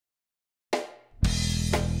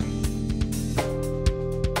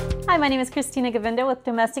Hi, my name is Christina Gavenda with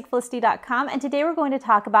domesticfelicity.com, and today we're going to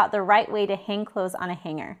talk about the right way to hang clothes on a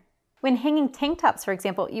hanger. When hanging tank tops, for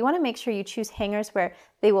example, you want to make sure you choose hangers where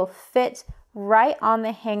they will fit right on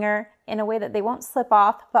the hanger in a way that they won't slip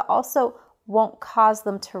off, but also won't cause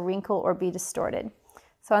them to wrinkle or be distorted.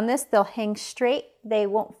 So on this, they'll hang straight. They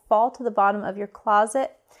won't fall to the bottom of your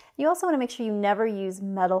closet. You also want to make sure you never use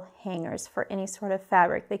metal hangers for any sort of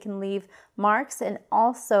fabric. They can leave marks and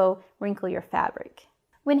also wrinkle your fabric.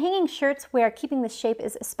 When hanging shirts where keeping the shape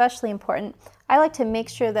is especially important, I like to make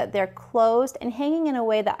sure that they're closed and hanging in a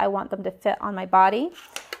way that I want them to fit on my body.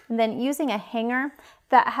 And then using a hanger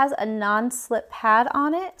that has a non-slip pad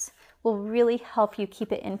on it will really help you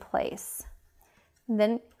keep it in place. And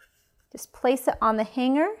then just place it on the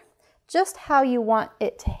hanger just how you want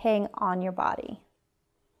it to hang on your body.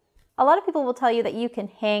 A lot of people will tell you that you can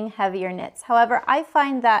hang heavier knits. However, I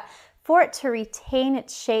find that for it to retain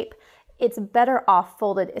its shape, it's better off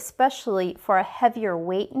folded, especially for a heavier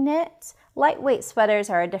weight knit. Lightweight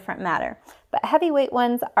sweaters are a different matter, but heavyweight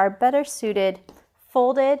ones are better suited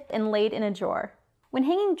folded and laid in a drawer. When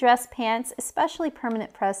hanging dress pants, especially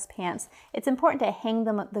permanent press pants, it's important to hang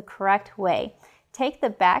them the correct way. Take the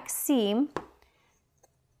back seam,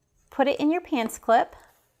 put it in your pants clip,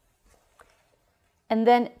 and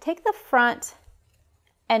then take the front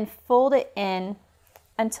and fold it in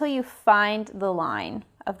until you find the line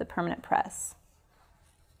of the permanent press.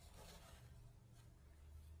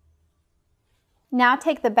 Now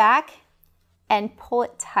take the back and pull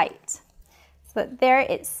it tight so that there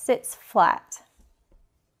it sits flat.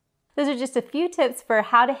 Those are just a few tips for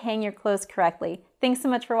how to hang your clothes correctly. Thanks so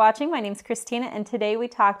much for watching. My name is Christina, and today we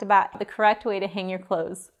talked about the correct way to hang your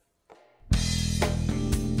clothes.